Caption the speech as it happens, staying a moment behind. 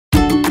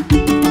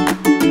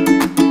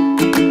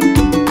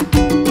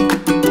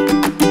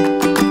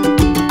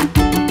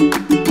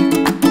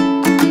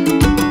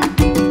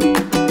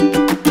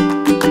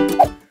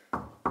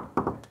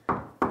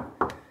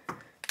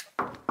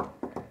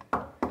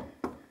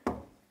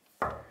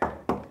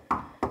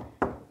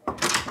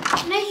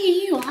I know who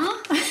you are.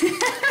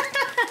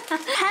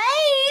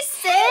 Hey,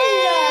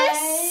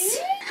 sis!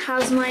 Hello.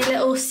 How's my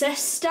little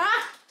sister?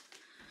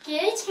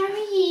 Good, how are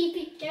you,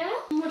 big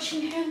girl? I'm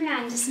watching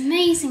Homeland. It's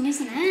amazing,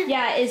 isn't it?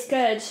 Yeah, it is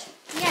good.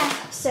 Yeah.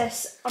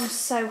 Sis, I'm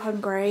so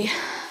hungry.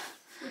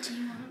 What do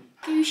you want?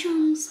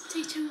 Goujons,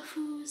 potato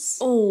waffles.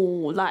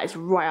 Oh, that is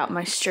right up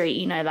my street,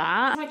 you know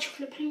that. White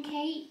chocolate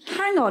pancake.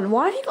 Hang on,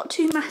 why have you got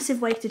two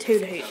massive weighted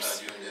hula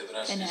hoops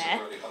in here?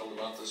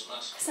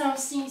 Because I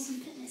was doing some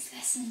fitness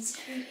lessons.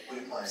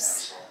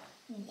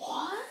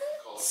 What?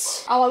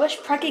 Oh, I wish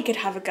Preggy could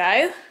have a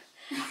go.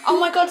 Oh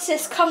my god,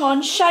 sis, come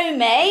on, show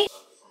me.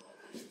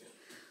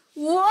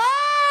 Whoa!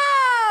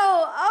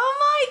 Oh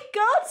my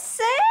god,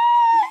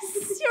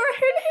 sis! You're a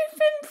hula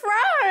hooping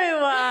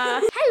pro!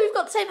 Hey, we've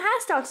got the same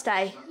hairstyle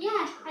today.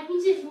 Yeah, I can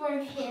do more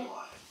over here.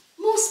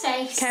 More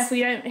space. Careful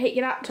you don't hit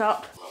your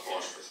laptop.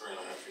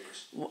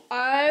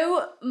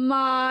 Oh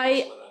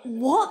my...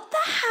 What the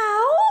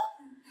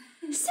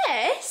hell?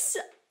 Sis?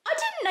 I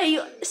didn't know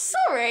you...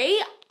 Sorry,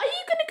 are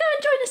you going to go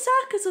and join a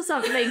circus or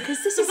something?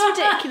 Because this is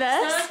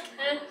ridiculous.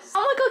 Oh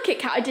my god, Kit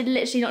Kat, I did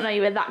literally not know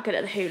you were that good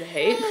at the hula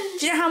hoop.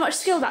 Do you know how much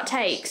skill that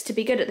takes to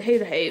be good at the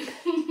hula hoop?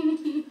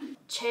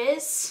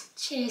 Cheers.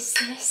 Cheers,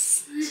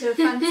 sis. To a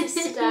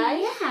fantastic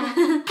day. Yeah.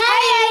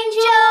 Hey,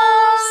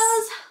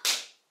 angels!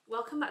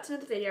 Welcome back to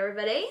another video,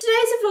 everybody. Today's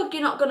a vlog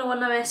you're not going to want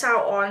to miss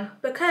out on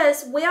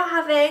because we are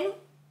having...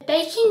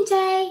 Baking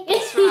day.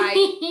 That's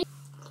right.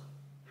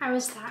 How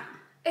was that?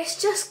 It's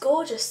just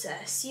gorgeous,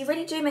 sis. You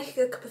really do make a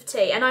good cup of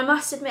tea. And I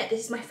must admit,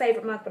 this is my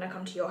favourite mug when I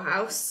come to your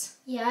house.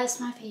 Yeah, it's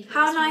my favourite.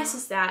 How nice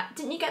is that?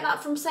 Didn't you get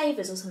that from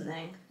Savers or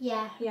something?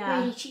 Yeah, Yeah.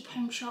 really cheap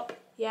home shop.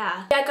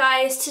 Yeah. Yeah,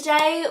 guys,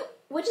 today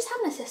we're just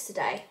having a sister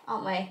day,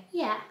 aren't we?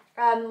 Yeah.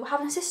 We're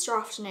having a sister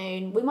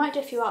afternoon. We might do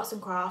a few arts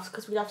and crafts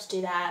because we love to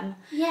do them.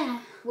 Yeah.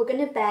 We're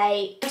going to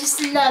bake. I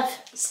just love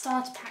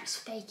starter packs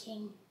for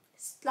baking.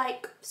 It's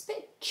like, it's a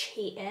bit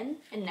cheating,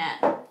 isn't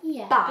it?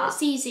 Yeah, But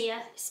it's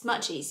easier. it's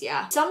much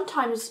easier.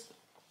 Sometimes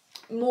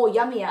more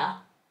yummier.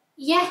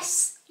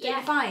 Yes. Don't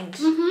you find?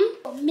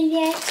 Mm-hmm.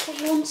 Mini eggs, what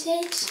you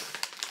wanted.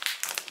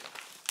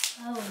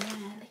 Oh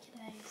yeah, look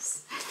at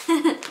those.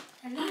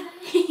 Hello.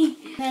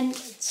 Then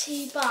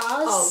 2 bars.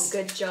 Oh,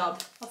 good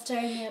job. Of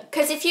dairy milk.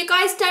 Because if you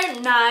guys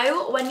don't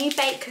know, when you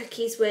bake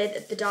cookies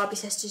with the Derby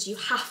sisters, you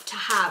have to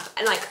have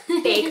like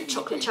big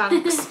chocolate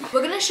chunks.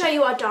 We're going to show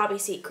you our Derby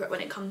secret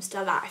when it comes to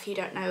that if you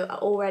don't know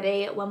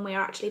already when we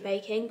are actually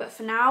baking. But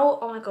for now,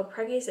 oh my god,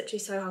 Preggy is literally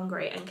so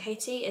hungry and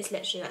Katie is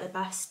literally like the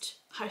best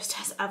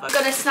hostess ever. I'm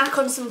gonna snack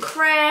on some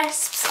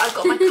crisps. I've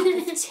got my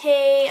cup of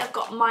tea. I've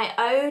got my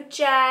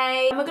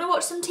OJ. And we're gonna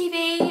watch some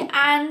TV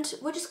and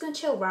we're just gonna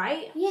chill,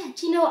 right? Yeah,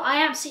 do you know what?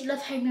 I absolutely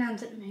love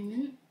Homeland at the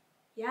moment.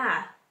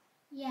 Yeah.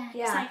 Yeah,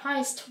 Yeah. because that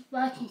guy's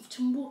working for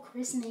Tom Walker,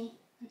 isn't he?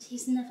 And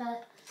he's never...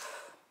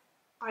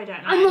 I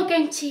don't know. I'm not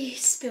going to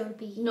spill the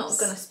beans. Not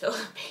gonna spill the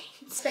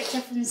beans. I expect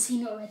everyone's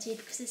seen it already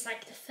because it's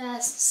like the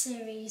first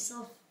series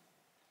of,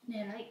 you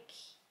know, like,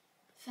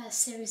 first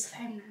series of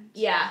Homeland.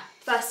 Yeah,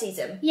 first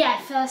season. Yeah,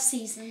 first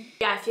season.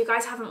 Yeah, if you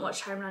guys haven't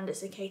watched Homeland,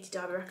 it's a Katie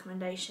Derby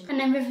recommendation. And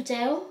then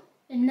Riverdale,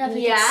 another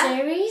good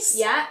series.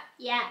 Yeah.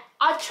 Yeah.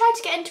 I've tried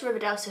to get into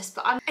Riverdale, sis,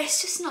 but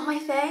it's just not my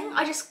thing.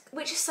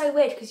 Which is so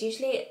weird because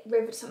usually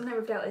something like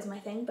Riverdale is my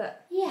thing,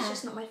 but it's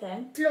just not my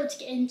thing. It's a lot to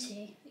get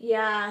into.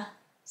 Yeah.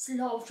 It's a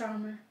lot of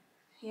drama.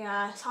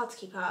 Yeah, it's hard to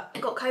keep up.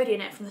 It got Cody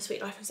in it from The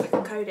Sweet Life of Zack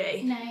and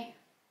Cody. No.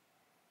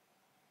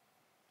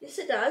 Yes,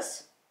 it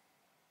does.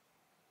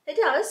 It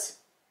does.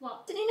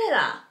 What? Didn't you know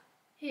that?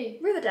 Who?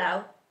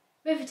 Riverdale.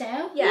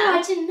 Riverdale? Yeah. No,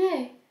 I didn't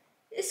know.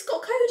 It's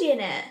got Cody in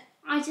it.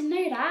 I didn't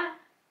know that.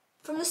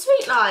 From The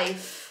Sweet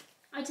Life.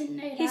 I didn't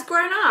know that. He's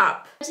grown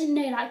up. I didn't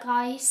know that,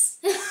 guys.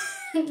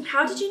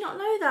 How did you not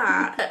know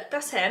that?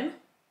 That's him.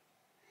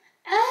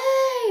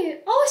 Oh,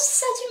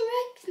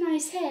 I didn't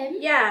recognise him.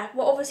 Yeah,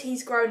 well obviously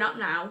he's grown up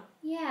now.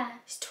 Yeah.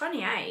 He's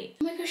 28.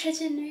 Oh my gosh, I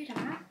didn't know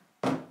that.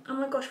 Oh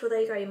my gosh, well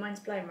there you go, your mind's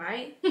blown,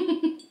 right?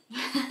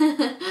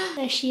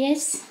 There she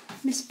is,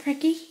 Miss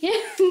Preggy.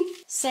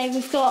 So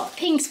we've got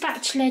pink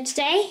spatula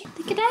today.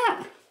 Look at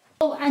that.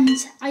 Oh, and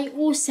I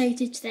also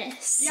did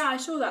this. Yeah, I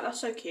saw that.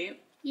 That's so cute.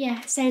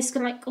 Yeah, so it's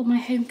got like all my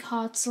home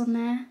cards on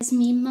there. There's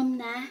me and Mum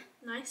there.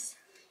 Nice.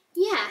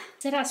 Yeah,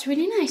 so that's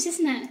really nice,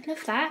 isn't it?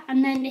 Love that.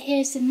 And then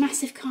here's a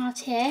massive card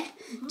here.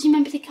 Do you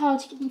remember the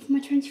card you got me for my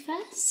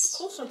 21st? Of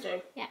course I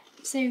do. Yeah,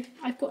 so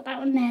I've got that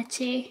one there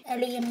too.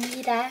 Ellie and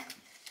me there.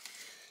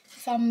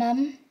 With our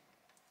mum.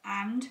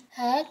 And?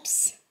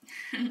 Herbs.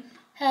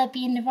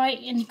 Herbie in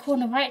the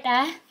corner right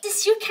there.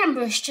 This your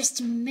camera is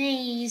just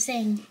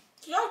amazing.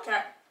 Do you like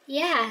it?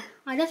 Yeah,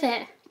 I love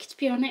it. Could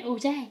be on it all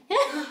day.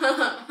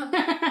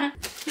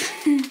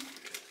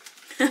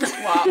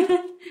 Wow.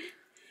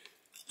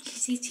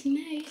 She's eating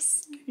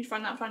those. You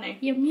find that funny?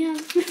 Yum yum.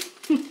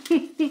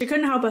 We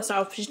couldn't help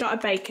herself. She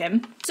started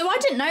baking. So I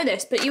didn't know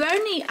this, but you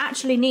only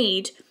actually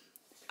need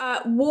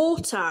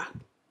water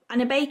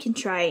and a baking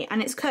tray,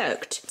 and it's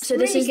cooked. So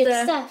this Really is good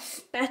the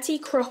stuff. Betty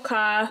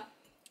Crocker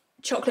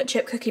chocolate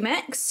chip cookie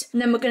mix.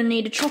 And then we're going to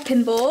need a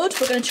chopping board.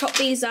 We're going to chop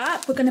these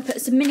up. We're going to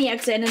put some mini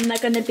eggs in, and they're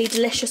going to be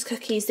delicious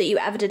cookies that you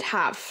ever did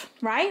have,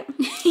 right?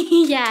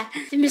 Yeah,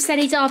 the Miss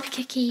Ellie Derby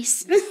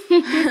cookies.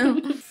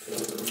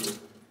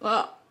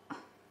 What?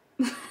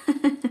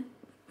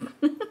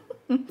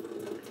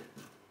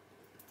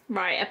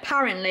 Right,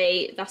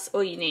 apparently that's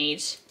all you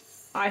need.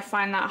 I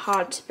find that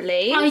hard to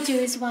believe. I do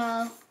as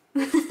well.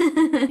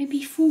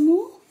 Maybe 4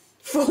 more?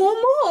 4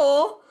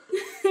 more?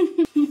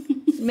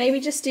 Maybe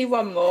just do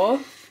 1 more.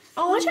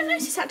 Oh, I don't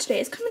notice actually,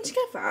 it's coming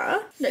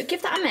together. Look,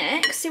 give that a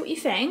mix, see what you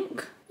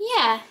think.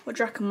 Yeah. What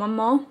do you reckon, 1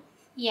 more?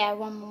 Yeah,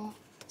 1 more.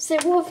 So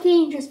what have the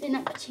angels been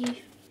up to?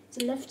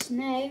 I'd love to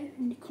know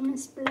in the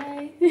comments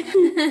below.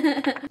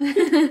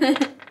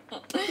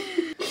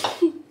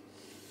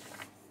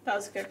 That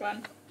was a good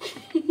one.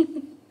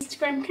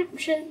 Instagram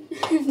caption.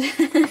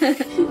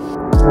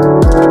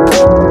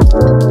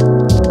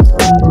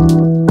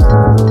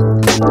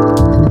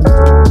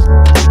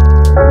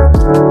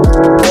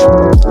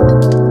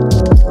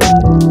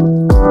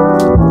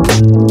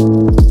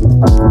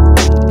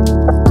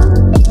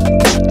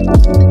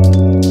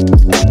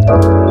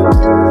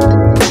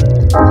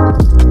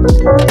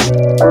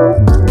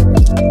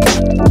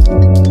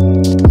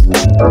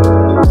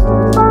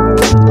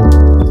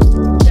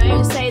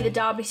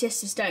 Derby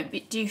sisters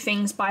don't do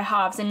things by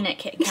halves, isn't it,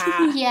 Kit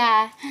Kat?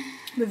 Yeah.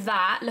 With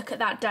that, look at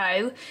that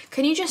dough.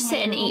 Can you just sit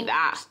and eat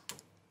that?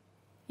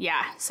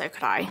 Yeah, so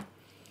could I.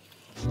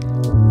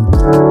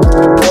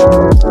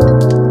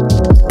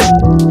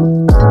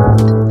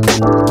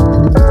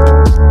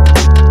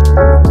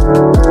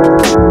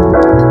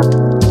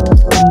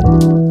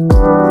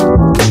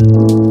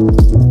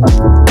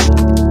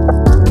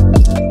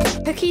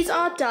 Cookies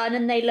are done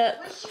and they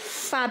look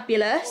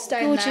fabulous,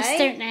 Gorgeous,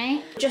 don't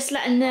they? Just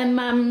letting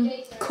them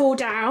cool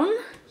down,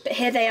 but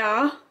here they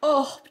are.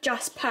 Oh,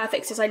 just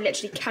perfect, since I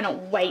literally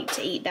cannot wait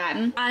to eat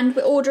them. And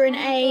we're ordering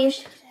a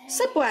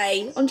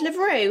Subway on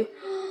Deliveroo.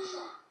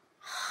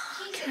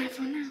 Can I have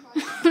one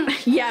now?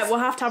 Yeah, we'll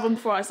have to have one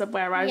before our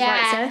Subway arrives,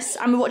 right, sis?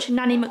 And we're watching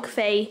Nanny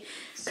McPhee,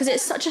 because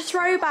it's such a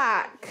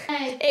throwback.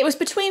 No. It was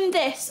between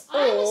this or...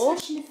 I was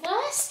watching the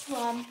first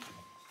one.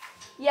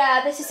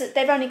 Yeah, this is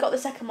they've only got the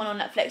second one on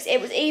Netflix.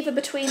 It was either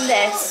between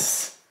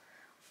this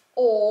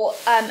or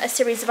a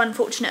series of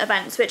unfortunate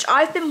events, which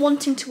I've been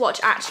wanting to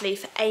watch actually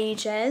for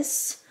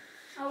ages.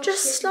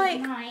 Just like,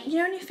 you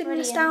know, when you're feeling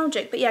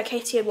nostalgic. But yeah,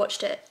 Katie had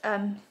watched it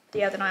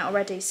the other night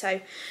already,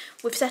 so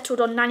we've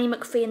settled on Nanny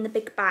McPhee and The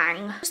Big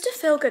Bang. Just a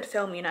feel-good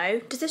film, you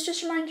know. Does this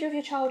just remind you of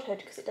your childhood?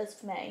 Because it does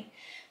for me.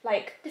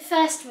 Like, the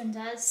first one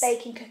does.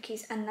 Baking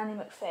cookies and Nanny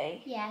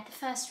McPhee. Yeah, the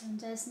first one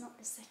does, not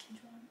the second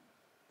one.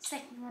 The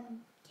second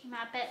one came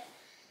out a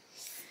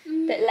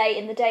Bit late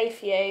in the day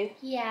for you.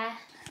 Yeah.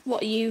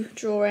 What are you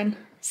drawing?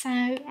 So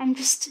I'm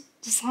just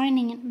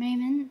designing at the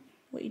moment.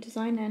 What are you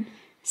designing?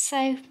 So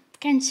we're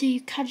going to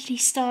Cuddly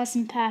Stars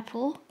in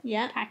Purple.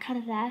 Yeah. That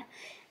colour there.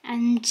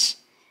 And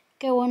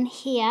go on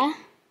here.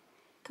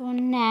 Go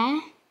on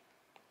there.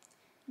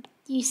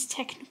 Use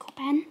technical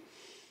pen.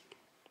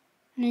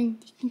 And then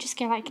you can just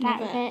go like that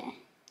with it.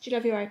 Do you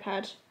love your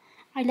iPad?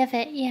 I love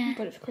it, yeah. You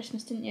got it for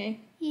Christmas, didn't you?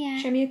 Yeah.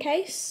 Show me your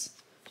case.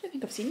 I don't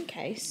think I've seen your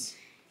case.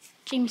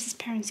 James's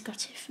parents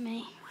got it for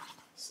me.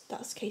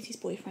 That's Katie's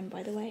boyfriend,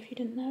 by the way, if you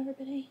didn't know,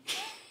 everybody.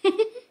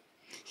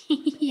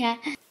 Yeah.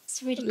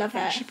 It's really love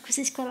cool, it actually, because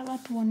it's got a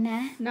rubber one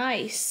there.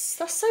 Nice.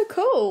 That's so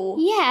cool.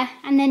 Yeah,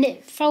 and then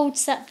it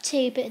folds up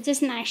too, but it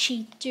doesn't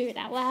actually do it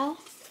that well.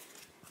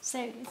 So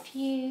if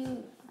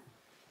you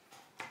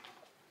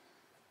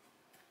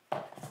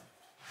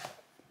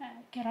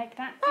go like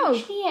that. Oh.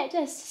 Actually, yeah, it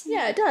does, doesn't it?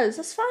 Yeah, it does.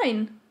 That's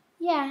fine.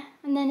 Yeah,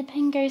 and then the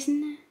pen goes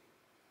in there.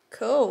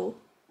 Cool.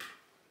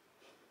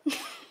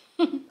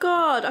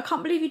 God, I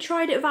can't believe you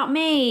tried it without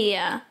me.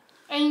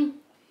 There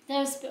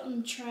was a bit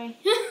on the tray.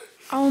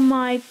 Oh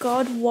my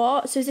God,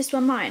 what? So is this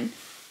one mine?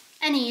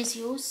 Any is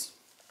yours.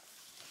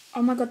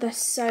 Oh my God, they're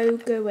so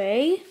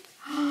gooey.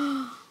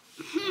 I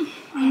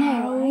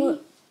know,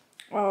 right?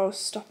 Oh,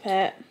 stop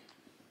it.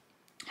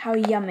 How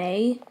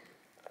yummy.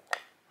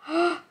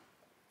 The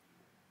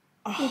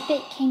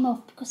bit came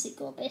off because it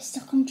got a bit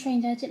stuck on the tray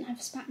and I didn't have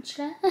a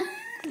spatula.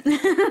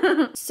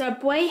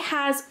 Subway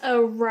has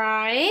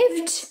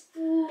arrived.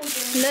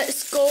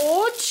 Let's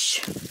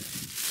gorge.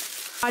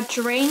 Our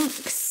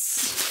drinks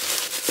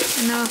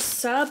and our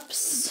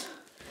subs.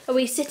 Are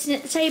we sitting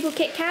at the table,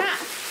 Kit Kat?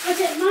 I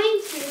don't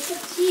mind to, it's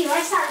up to you.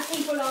 I sat at the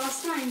table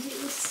last night and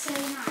it was so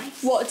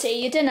nice. What, to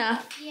eat your dinner?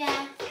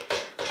 Yeah.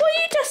 What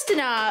are you dusting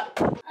up?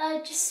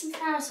 Just some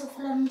flowers all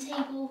fell on the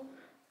table.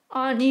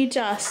 Aren't you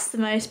just the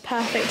most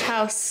perfect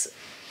house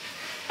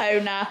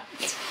owner?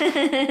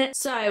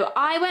 So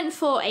I went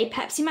for a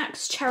Pepsi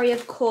Max Cherry,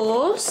 of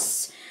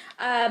course.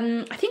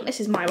 I think this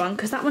is my one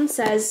because that one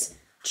says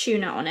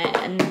tuna on it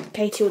and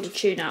Katie ordered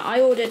tuna. I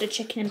ordered a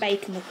chicken and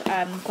bacon with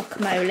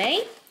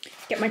guacamole.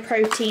 Get my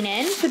protein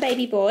in for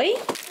baby boy.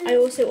 I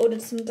also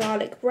ordered some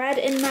garlic bread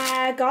in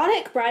there.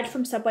 Garlic bread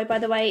from Subway, by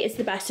the way, is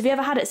the best. Have you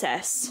ever had it,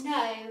 sis?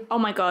 No. Oh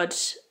my God.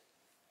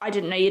 I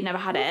didn't know you'd never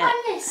had it.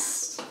 I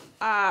missed.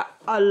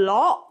 a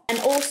lot. And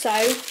also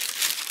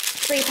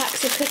 3 pack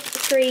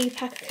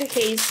of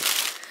cookies.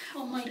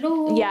 Oh my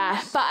lord.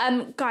 Yeah,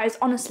 but guys,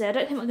 honestly, I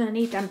don't think we're gonna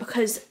need them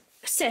because,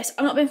 sis,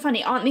 I'm not being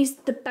funny. Aren't these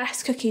the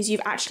best cookies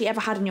you've actually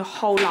ever had in your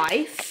whole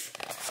life?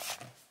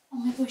 Oh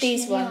my gosh.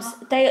 These ones,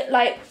 are. they're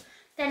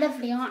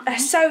lovely, aren't they? they're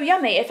so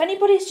yummy. If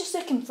anybody's just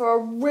looking for a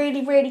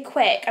really, really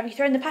quick, have you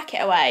thrown the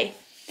packet away?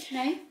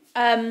 No.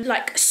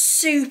 Like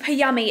super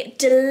yummy,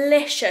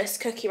 delicious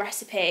cookie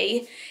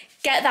recipe.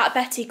 Get that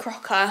Betty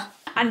Crocker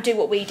and do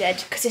what we did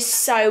because it's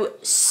so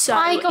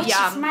I got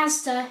yum. it from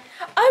Asda.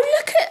 Oh,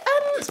 look at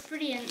It's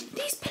brilliant.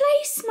 these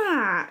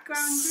placemats.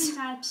 Green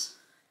tabs.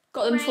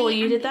 Got them for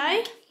you, did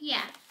they?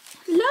 Yeah.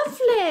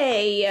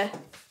 Lovely.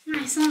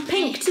 Nice, aren't they?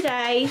 Pink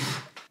today.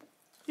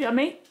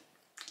 Yummy.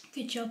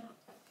 Good job.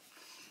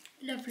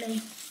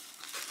 Lovely.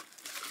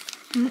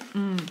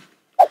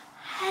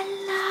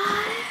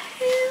 Hello.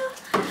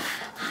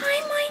 Hi,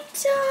 my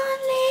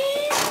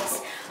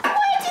darlings.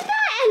 Where did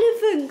that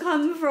elephant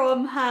come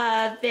from,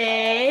 Herbie?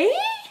 Eh?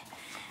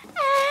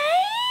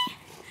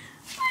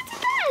 Where did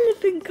that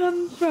elephant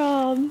come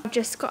from? I've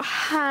just got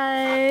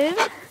home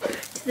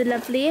to the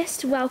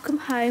loveliest welcome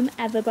home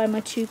ever by my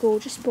 2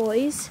 gorgeous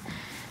boys.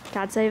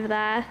 Dad's over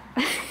there.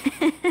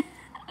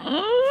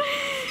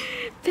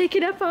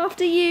 Picking up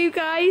after you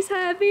guys,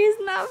 Herbie,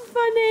 isn't that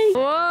funny?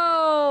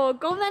 Whoa,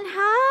 go on then,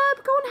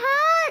 Herb, go on,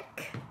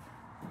 Heck.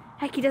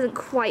 Heck, he doesn't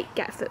quite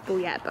get football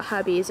yet, but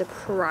Herbie is a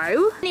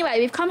pro. Anyway,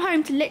 we've come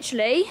home to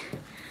literally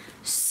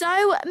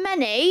so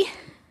many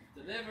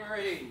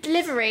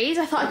deliveries.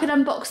 I thought I could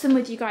unbox them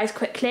with you guys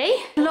quickly.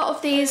 A lot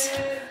of these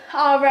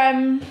are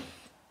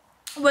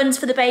ones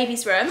for the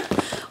baby's room,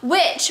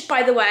 which,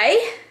 by the way,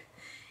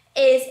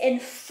 is in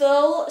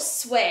full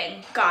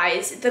swing,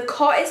 guys. The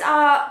cot is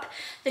up,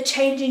 the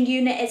changing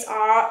unit is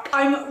up.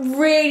 I'm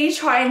really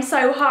trying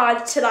so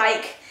hard to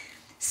like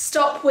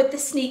stop with the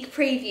sneak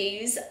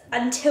previews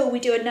until we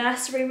do a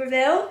nursery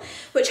reveal,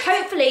 which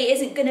hopefully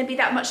isn't going to be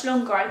that much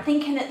longer. I'm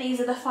thinking that these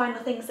are the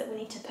final things that we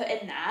need to put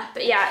in there.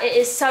 But yeah, it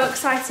is so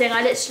exciting.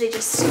 I literally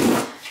just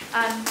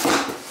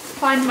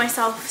find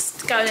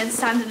myself going and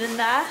standing in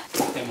there.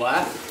 In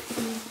where?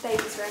 In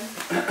baby's room.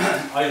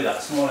 I did that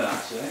this morning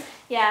actually.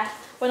 Yeah,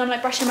 when I'm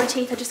like brushing my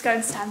teeth, I just go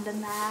and stand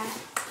in there.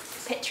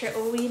 Picture it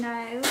all, you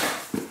know.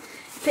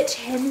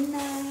 Picture him in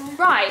there.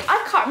 Right,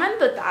 I can't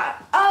remember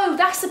that. Oh,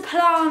 that's a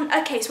plant.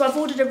 Okay, so I've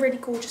ordered a really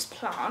gorgeous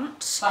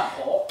plant. That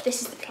pot?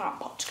 This is the plant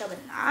pot to go in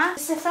there.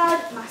 It's the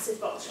 3rd massive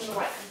box from the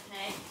White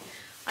Company.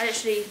 I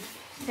literally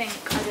think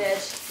I did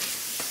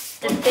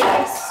the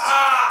biggest.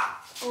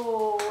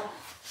 Oh.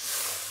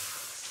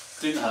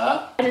 Didn't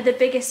hurt. I did the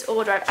biggest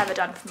order I've ever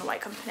done from the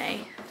White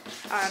Company.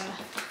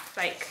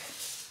 Like,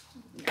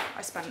 yeah,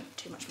 I spent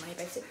too much money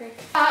basically.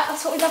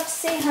 That's what we love to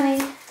see,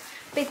 honey.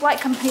 Big White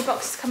Company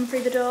boxes coming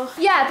through the door.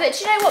 Yeah, but do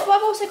you know what?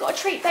 I've also got to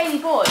treat baby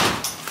boy.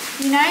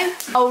 You know?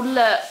 Oh,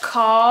 look,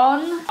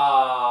 Con.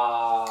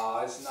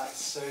 Ah, isn't that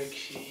so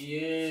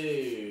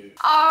cute?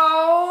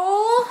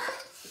 Oh.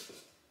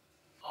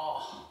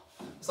 Oh,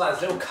 it's like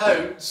his little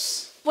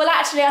coats. Well,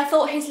 actually, I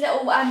thought his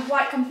little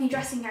White Company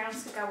dressing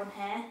gowns could go on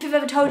here. If I've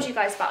ever told you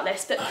guys about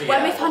this, but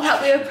when we found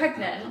out we were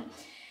pregnant,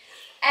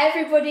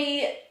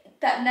 everybody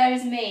that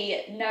knows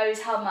me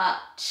knows how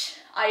much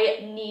I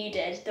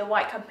needed the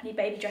White Company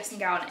baby dressing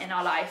gown in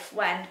our life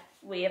when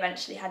we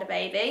eventually had a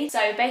baby.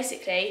 So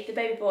basically, the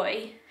baby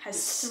boy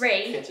has 3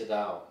 kitted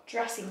out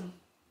dressing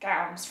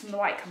gowns from the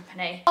White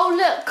Company. Oh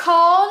look,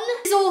 Con!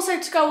 This is also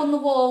to go on the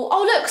wall.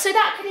 Oh look, so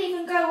that could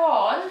even go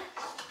on.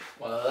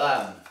 One of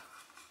them.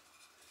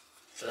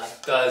 So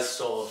that does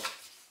sort of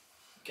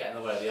get in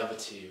the way of the other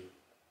 2.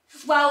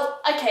 Well,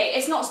 okay,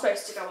 it's not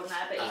supposed to go on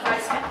there, but you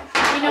guys get,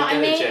 you know what I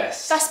get the mean?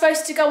 gist. That's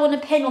supposed to go on a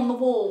pin on the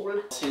wall.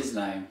 What's his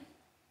name?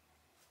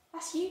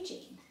 That's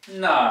Eugene.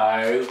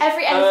 No.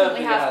 Every elephant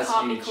we have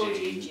can't be called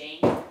Eugene.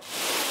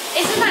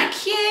 Isn't that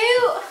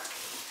cute?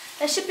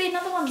 There should be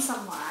another one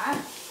somewhere.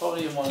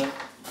 Probably in one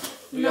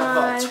of... We No.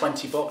 have like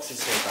 20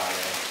 boxes here, Barry.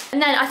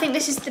 And then I think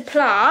this is the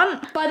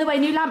plant. By the way,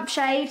 new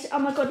lampshade. Oh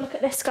my god, look at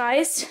this,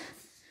 guys.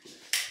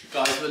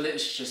 Guys, we're literally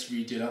just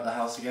redoing up the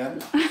house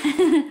again.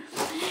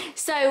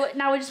 So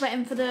now we're just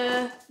waiting for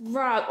the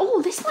rug.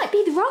 Oh, this might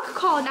be the rug,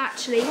 Con,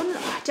 actually.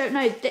 I don't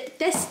know.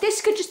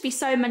 This could just be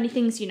so many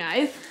things, you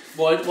know.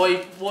 What do you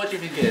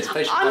think it is?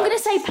 I'm going to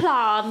say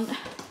plant.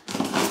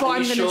 That's what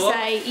I'm going to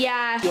say.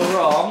 Yeah. You're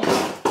wrong.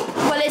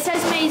 Well, it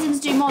says Maisons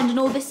du Monde and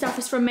all this stuff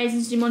is from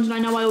Maisons du Monde and I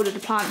know I ordered a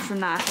plant from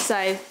there. So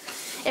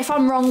if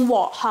I'm wrong,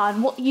 what,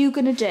 hun? What are you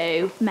going to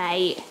do,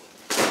 mate?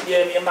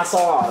 Give me a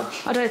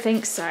massage. I don't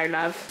think so,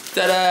 love.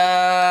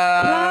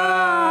 Ta-da!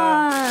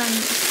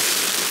 Plant.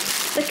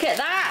 Look at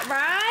that,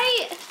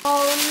 right?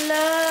 Oh,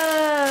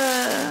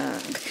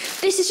 look.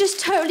 This is just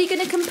totally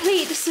going to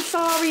complete the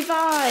safari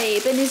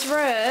vibe in his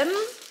room.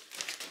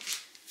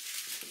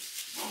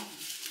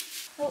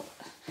 Oh,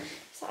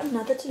 is that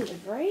another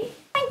delivery?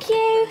 Thank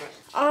you.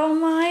 Oh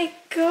my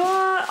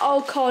god.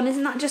 Oh, Con,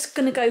 isn't that just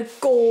going to go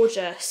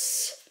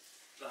gorgeous?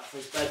 That's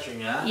his bedroom,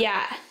 yeah?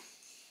 Yeah.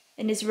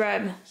 in his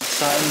room? What's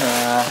that in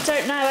there? I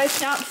don't know. Open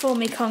it up for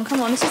me, Con.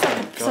 Come on, this is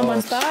like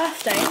someone's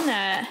birthday, isn't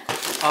it?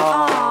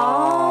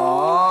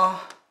 Aww.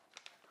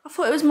 I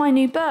thought it was my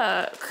new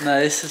book. No,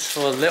 this is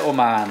for little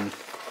man.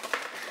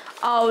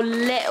 Oh,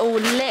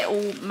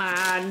 little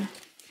man.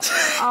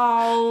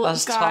 Oh,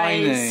 That's guys.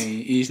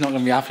 tiny. He's not going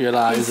to be happy with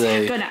that, is he?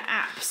 He's gonna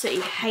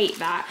absolutely hate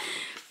that.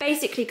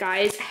 Basically,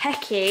 guys,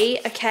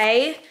 Hecky,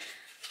 okay,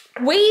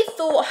 we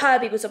thought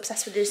Herbie was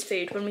obsessed with his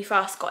food when we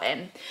first got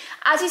him.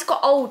 As he's got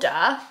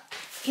older,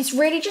 he's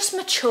really just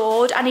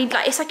matured, and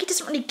it's like he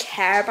doesn't really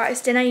care about his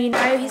dinner, you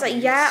know? He's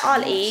like, yeah,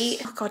 I'll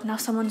eat. Oh God, now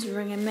someone's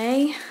ringing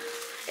me.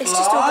 It's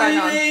just all going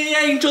on. Hey,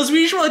 Angels,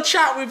 we just want to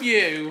chat with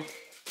you.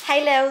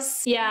 Hey,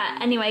 Lils. Yeah,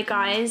 anyway,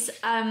 guys,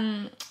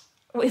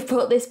 we've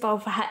brought this bowl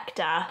for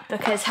Hector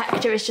because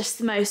Hector is just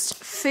the most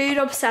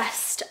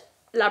food-obsessed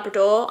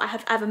Labrador I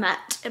have ever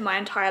met in my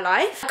entire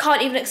life. I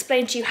can't even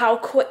explain to you how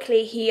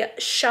quickly he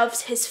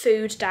shoves his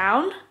food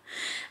down,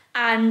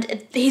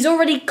 and he's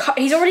already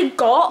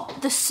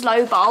got the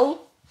slow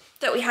bowl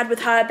that we had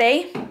with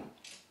Herbie,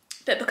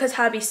 but because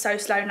Herbie's so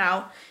slow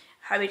now,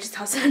 Herbie just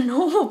has a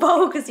normal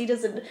bowl because he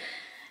doesn't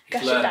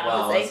gush it down,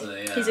 well, does he? hasn't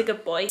he? Yeah. He's a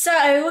good boy.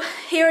 So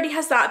he already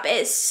has that, but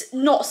it's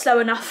not slow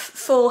enough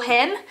for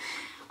him.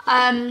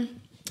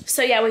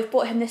 So yeah, we've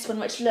bought him this one,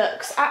 which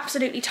looks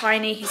absolutely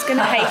tiny. He's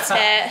gonna hate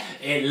it.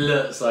 It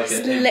looks like He's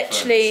an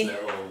literally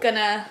little...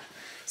 gonna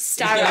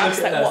stare He's at gonna us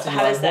look like, at what us the and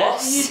hell be is like, What are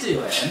this? you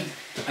doing?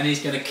 And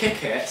he's going to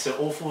kick it so it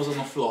all falls on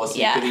the floor so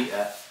Yeah. you can eat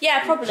it.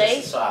 Yeah, probably.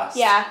 Just as fast.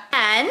 Yeah.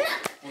 And What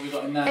have we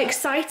got in there?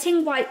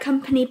 exciting White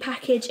Company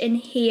package in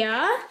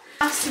here.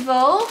 First of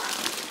all,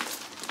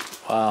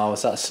 Wow,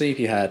 is that a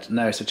sleepyhead?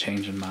 No, it's a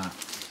changing mat.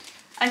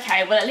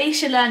 okay, well at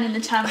least you're learning the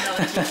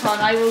terminology, Con.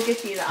 I will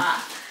give you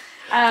that.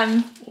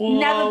 Never put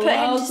what him to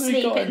else have we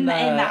sleep got in in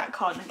there? that,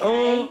 Con. Okay?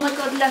 Oh. Oh my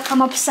God, look,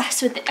 I'm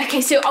obsessed with it.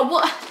 Okay, so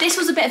this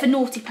was a bit of a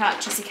naughty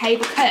purchase, okay,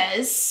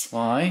 because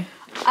Why?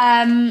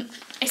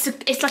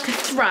 it's like a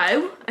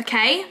throw,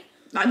 okay,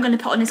 that I'm going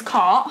to put on his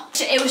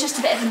cart. It was just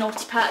a bit of a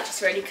naughty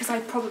purchase, really, because I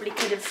probably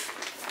could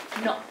have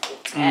not bought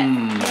it. You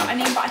know what I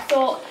mean? But I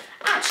thought,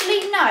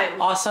 actually,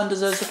 no. Our son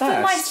deserves the best.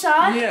 For my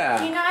son,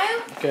 Yeah. you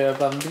know? Go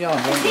above and beyond,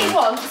 If won't he we?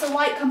 wants a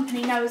White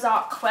Company Noah's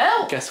Ark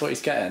quilt, Guess what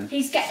he's getting?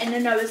 he's getting a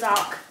Noah's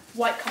Ark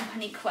White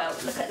Company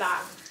quilt. Look at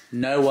that.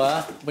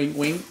 Noah, wink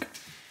wink.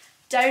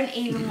 Don't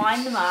even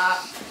wind them up.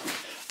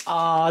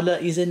 Ah,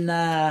 look, he's in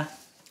there.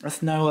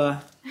 That's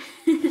Noah.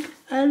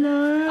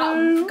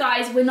 Hello.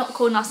 Guys, we're not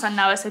calling our son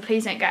Noah, so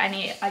please don't get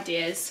any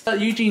ideas.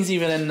 Eugene's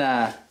even in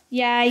there.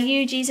 Yeah,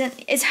 Eugene's in.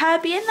 Is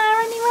Herbie in there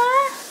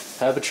anywhere?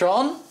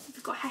 Herbatron?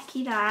 We've got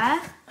Hecky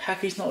there.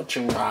 Heck, not a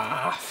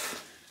giraffe.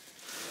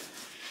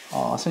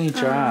 Oh, it's only Oh,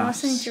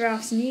 giraffes. it's only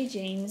giraffes and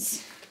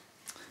Eugene's.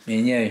 Me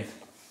and you.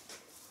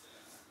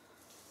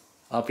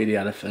 I'll be the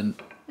elephant.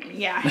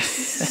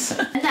 Yes.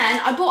 And then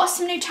I bought us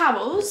some new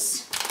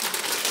towels.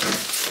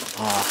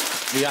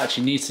 Oh, we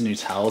actually need some new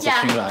towels. Yeah. I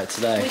was thinking about it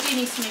today. We do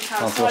need some new I'll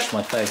towels. So wash I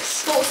my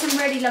face. bought some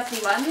really lovely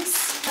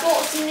ones. I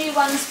bought some new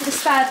ones for the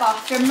spare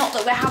bathroom. Not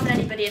that we're having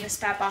anybody in the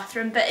spare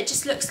bathroom, but it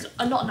just looks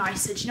a lot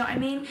nicer, do you know what I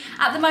mean?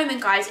 At the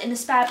moment, guys, in the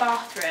spare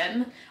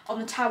bathroom, on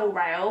the towel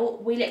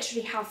rail, we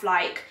literally have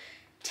like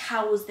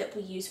towels that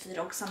we use for the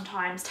dog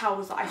sometimes,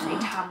 towels that I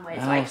feed Ham with.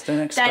 Oh, like, don't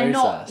expose they're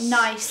not us.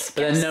 nice.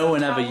 But then no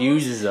one ever towels.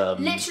 uses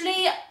them.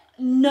 Literally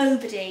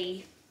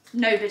nobody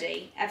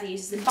ever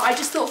uses them. But I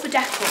just thought for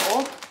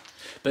decor.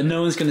 But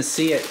no one's going to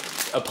see it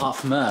apart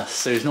from us,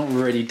 so it's not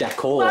really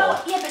decor.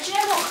 Well, yeah, but do you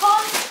know what,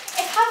 Con?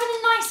 If having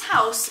a nice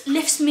house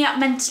lifts me up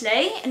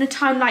mentally in a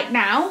time like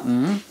now,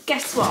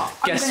 guess what?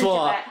 Guess I'm gonna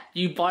what? do it.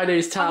 You buy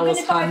those towels,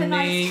 gonna buy the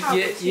honey. nice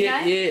towels, you know?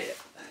 yeah.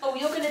 Oh,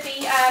 you're going to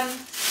be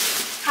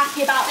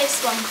happy about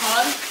this one,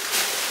 Con.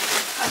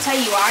 I'll tell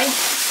you why.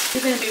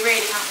 You're going to be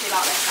really happy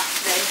about this,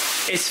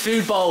 actually. It's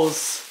food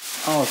bowls.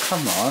 Oh,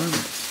 come on.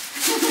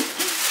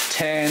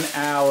 10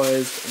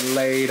 hours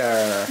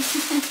later.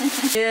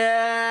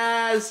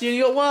 Yes,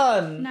 you got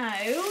one. No.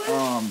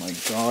 Oh my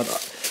god.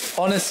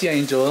 Honestly,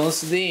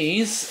 Angels,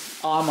 these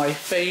are my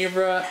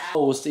favourite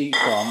bowls to eat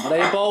from.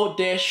 They bowl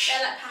dish.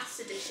 They're like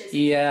pasta dishes.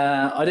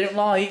 Yeah, I don't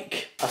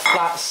like a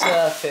flat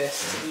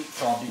surface to eat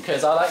from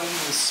because I like using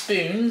the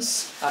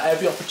spoons at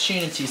every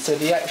opportunity, so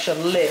the extra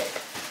lip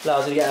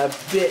allows me to get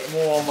a bit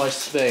more on my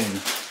spoon.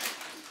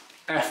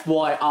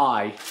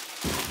 FYI.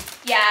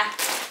 Yeah,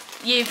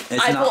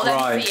 I bought them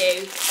right? for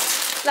you.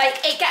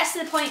 Like, it gets to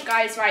the point,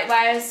 guys, right,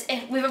 whereas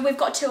if we've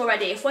got two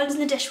already. If one's in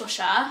the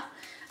dishwasher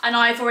and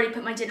I've already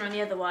put my dinner on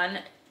the other one,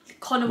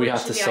 Connor We would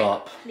have to be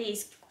swap.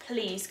 like,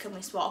 please, can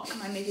we swap?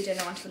 Can I move your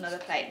dinner onto another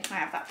plate? Can I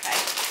have that plate?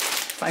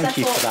 Thank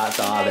you for that,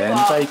 You know darling.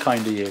 what? Very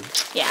kind of you.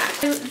 Yeah.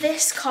 So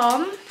this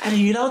com, And are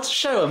you allowed to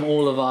show them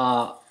all of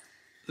our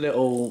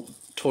little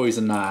toys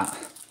and that?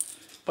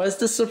 Where's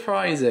the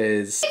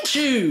surprises?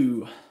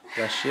 Chew!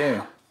 Bless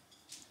you.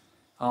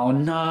 Oh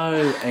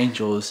no,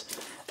 Angels.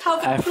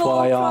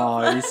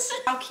 FYIs.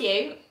 How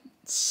cute.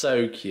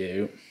 So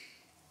cute.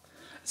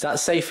 Is that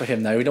safe for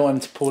him though? We don't want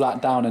him to pull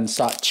that down and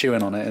start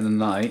chewing on it in the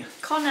night.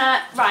 Connor,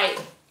 right,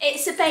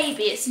 it's a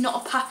baby, it's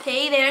not a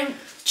puppy. They don't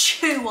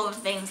chew on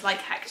things like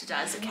Hector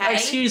does, okay?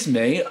 Excuse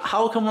me,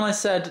 how come when I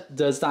said,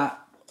 does that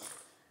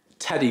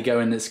teddy go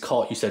in its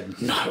cot, you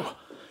said, no,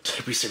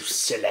 don't be so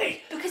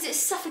silly. Because it's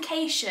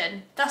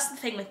suffocation. That's the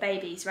thing with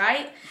babies,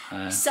 right?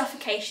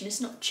 Suffocation,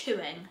 it's not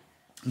chewing.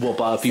 What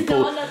about if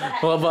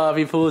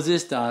he pulls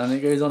this down and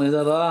it goes on his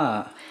head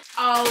like that?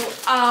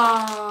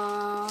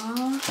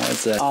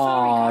 That's it.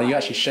 Oh, you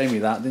actually showed me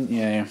that, didn't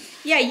you?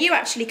 Yeah, you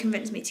actually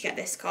convinced me to get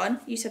this, Con.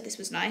 You said this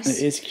was nice.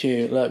 It is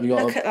cute. Look, we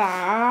got Look at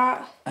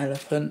that.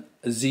 Elephant,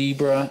 a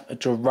zebra, a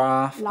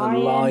giraffe, Lion. a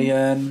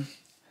lion.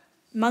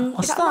 Monkey.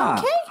 What's is that?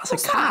 Monkey? That's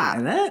What's a cat,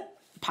 isn't it?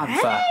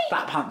 Panther. Hey.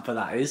 Black panther,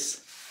 that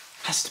is.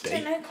 Has to be.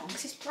 I don't know, Con,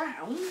 because it's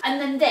brown. And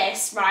then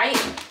this, right?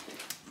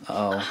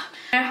 Oh.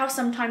 You know how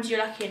sometimes you're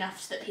lucky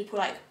enough that people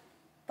like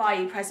buy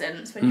you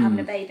presents when you're having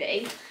a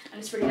baby, and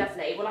it's really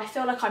lovely. Well, I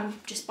feel like I'm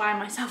just buying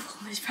myself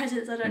all these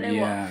presents. I don't know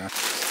what.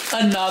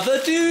 Another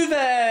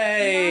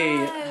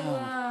duvet.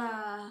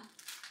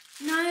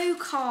 No,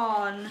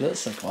 Con.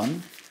 Looks like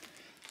one.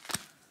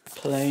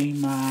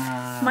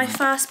 Playmat. My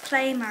first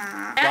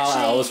playmat.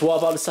 Wow, Els, what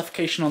about the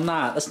suffocation on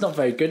that? That's not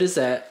very good, is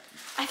it?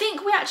 I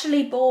think we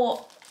actually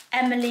bought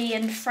Emily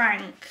and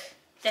Frank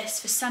this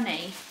for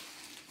Sunny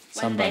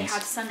when they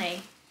had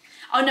Sunny.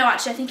 Oh no,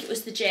 actually I think it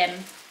was the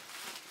gym.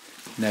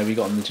 No, we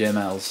got in the gym,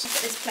 Els. Look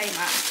at this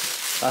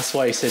playmat. That's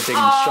why you said big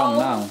and strong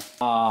now.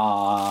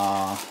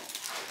 Ah.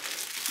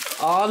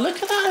 Oh,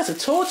 look at that. There's a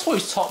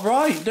tortoise top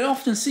right. You don't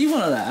often see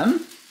one of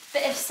them.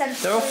 Bit of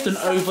sensory. They're often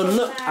stuff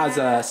overlooked on as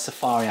there. a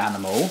safari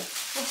animal.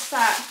 What's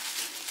that?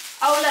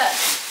 Oh look,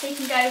 he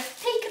can go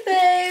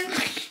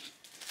peekaboo.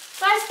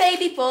 Nice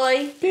baby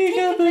boy.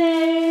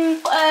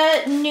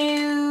 Peekaboo.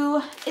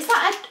 New. Is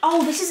that a?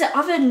 Oh, this is an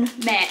oven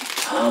mitt.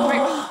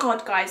 Oh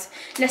God, guys,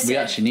 listen. We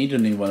actually need a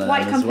new one of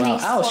White them as well.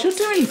 Company Els, you're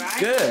doing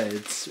sponsor, right? good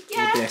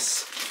with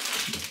this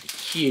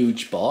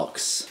huge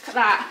box. Look at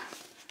that.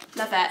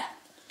 Love it.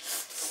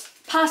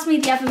 Pass me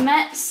the oven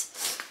mitts.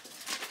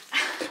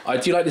 I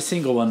do like the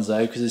single ones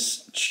though because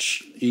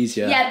it's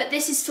easier. Yeah, but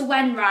this is for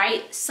when,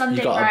 right? Sunday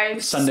You got a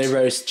roast. Sunday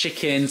roast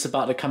chicken's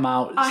about to come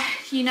out.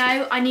 You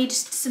know, I need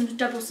some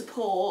double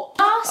support.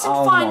 Last and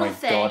Oh final my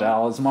thing, god,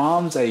 Els, my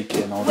arm's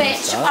aching. All this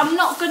which stuff. I'm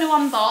not going to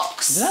unbox.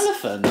 It's an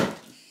elephant.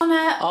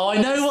 Oh,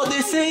 I know what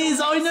this is.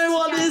 I know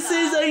what this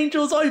is,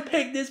 Angels. I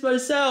picked this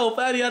myself.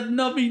 Ellie had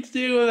nothing to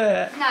do with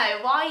it. No,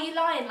 why are you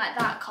lying like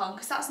that, Con?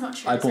 Because that's not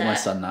true. I is bought my it?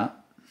 son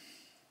that.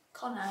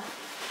 Connor,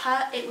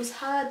 it was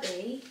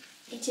Herbie.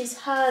 It is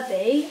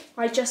Herbie.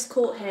 I just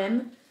caught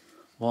him.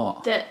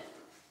 What? That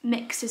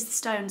mixes the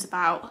stones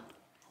about.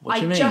 What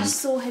do you mean? I just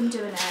saw him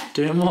doing it.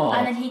 Doing what?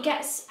 And then he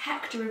gets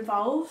Hector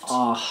involved.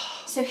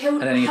 Oh. So he'll.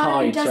 And then he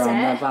hides around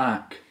their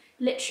back.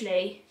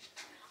 Literally.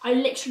 I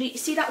literally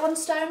see that one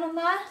stone on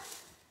there?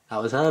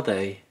 That was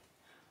Herbie.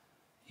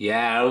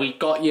 Yeah, we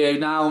got you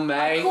now,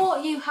 mate. I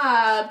caught you,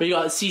 Herb. We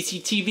got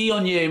CCTV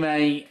on you,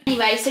 mate.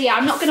 Anyway, so yeah,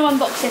 I'm not going to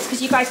unbox this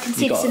because you guys can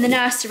see this in the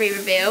nursery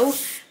reveal.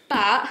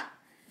 But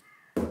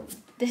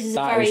this is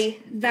a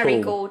very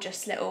cool.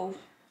 gorgeous little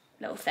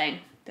thing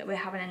that we're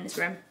having in this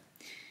room.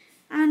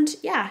 And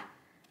yeah.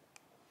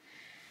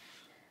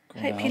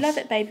 Hope you love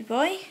it, baby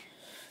boy.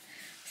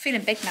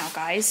 Feeling big now,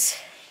 guys.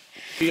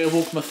 You go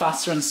walk with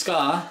Mufasa and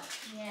Scar.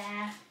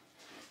 Yeah.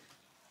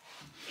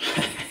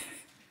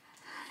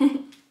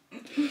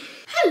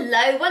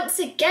 Hello once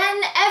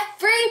again,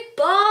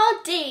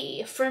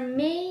 everybody. From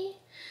me,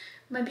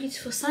 my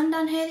beautiful son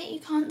down here that you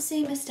can't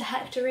see, Mr.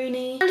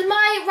 Hectorini, and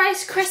my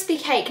Rice Krispie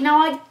cake. Now,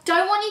 I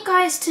don't want you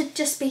guys to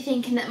just be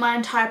thinking that my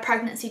entire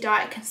pregnancy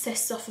diet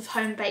consists off of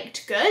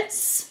home-baked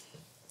goods.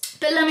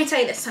 But let me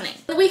tell you this, honey.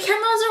 The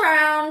weekend rolls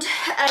around,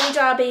 Ellie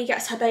Darby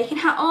gets her baking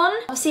hat on.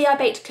 Obviously, I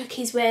baked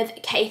cookies with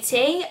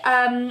Katie.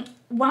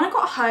 When I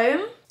got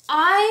home,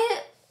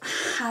 I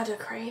had a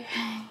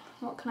craving.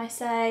 What can I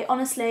say?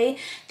 Honestly,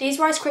 these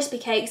Rice Krispie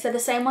cakes, they're the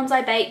same ones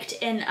I baked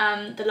in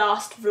the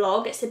last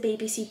vlog. It's a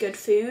BBC Good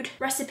Food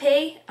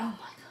recipe. Oh my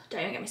God, don't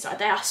even get me started.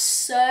 They are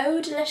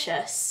so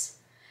delicious.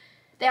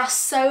 They are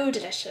so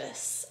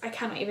delicious. I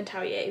cannot even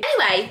tell you.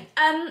 Anyway,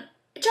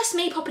 just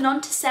me popping on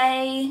to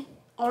say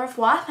au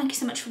revoir. Thank you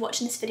so much for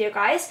watching this video,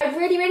 guys. I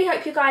really, really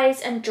hope you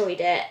guys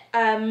enjoyed it.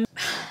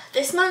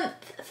 This month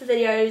for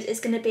videos is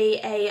going to be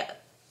a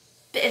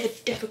bit of a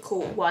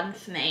difficult one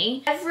for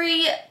me.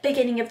 Every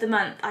beginning of the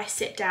month I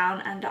sit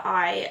down and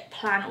I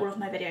plan all of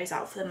my videos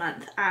out for the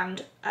month,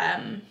 and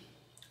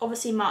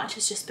obviously March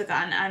has just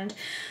begun, and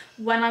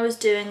when I was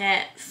doing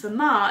it for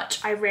March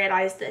I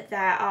realised that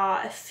there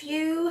are a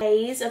few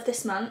days of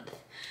this month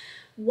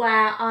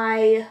where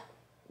I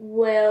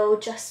will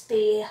just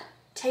be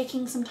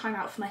taking some time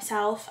out for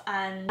myself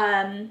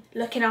and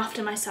looking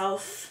after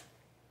myself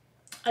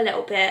a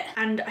little bit,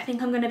 and I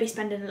think I'm going to be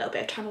spending a little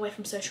bit of time away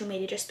from social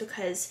media just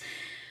because,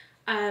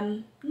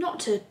 not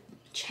to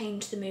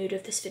change the mood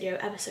of this video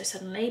ever so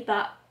suddenly,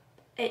 but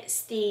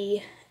it's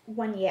the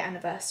 1 year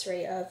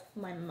anniversary of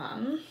my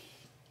mum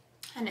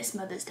and it's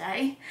Mother's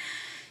Day.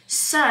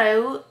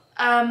 So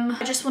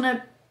I just want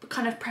to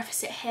kind of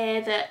preface it here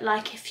that,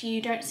 like, if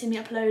you don't see me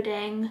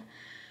uploading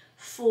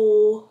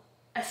for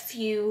a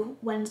few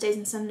Wednesdays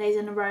and Sundays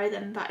in a row,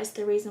 then that is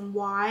the reason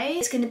why.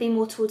 It's going to be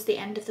more towards the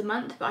end of the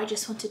month, but I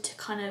just wanted to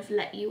kind of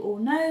let you all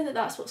know that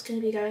that's what's going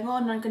to be going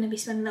on. I'm going to be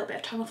spending a little bit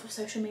of time off of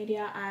social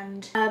media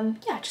and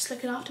yeah, just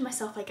looking after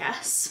myself, I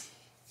guess.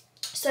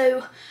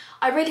 So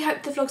I really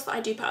hope the vlogs that I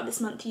do put out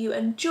this month you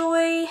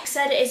enjoy. Like I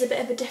said, it is a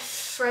bit of a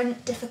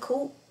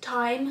difficult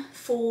time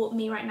for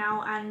me right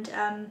now,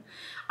 and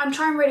I'm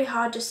trying really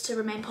hard just to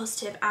remain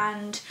positive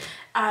and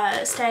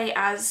stay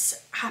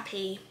as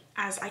happy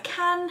as I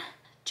can,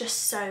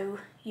 just so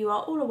you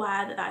are all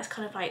aware that that is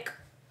kind of like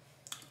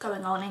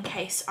going on in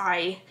case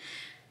I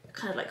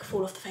kind of like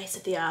fall off the face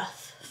of the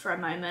earth for a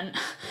moment.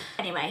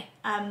 Anyway,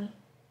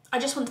 I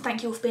just want to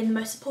thank you all for being the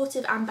most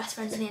supportive and best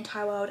friends in the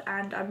entire world,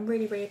 and I'm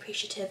really, really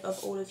appreciative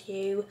of all of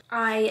you.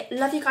 I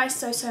love you guys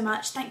so, so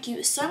much. Thank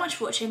you so much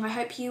for watching. I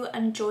hope you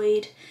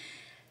enjoyed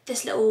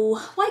this little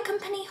White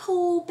Company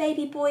haul,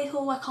 baby boy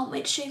haul. I can't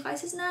wait to show you guys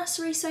his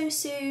nursery so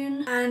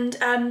soon.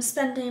 And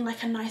spending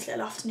like a nice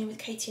little afternoon with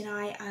Katie and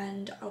I,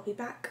 and I'll be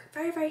back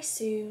very, very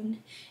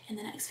soon in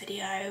the next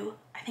video.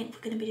 I think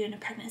we're going to be doing a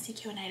pregnancy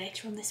Q&A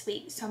later on this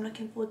week, so I'm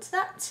looking forward to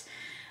that.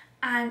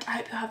 And I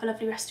hope you'll have a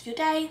lovely rest of your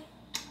day,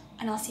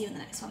 and I'll see you in the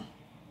next one.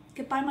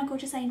 Goodbye, my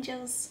gorgeous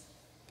angels.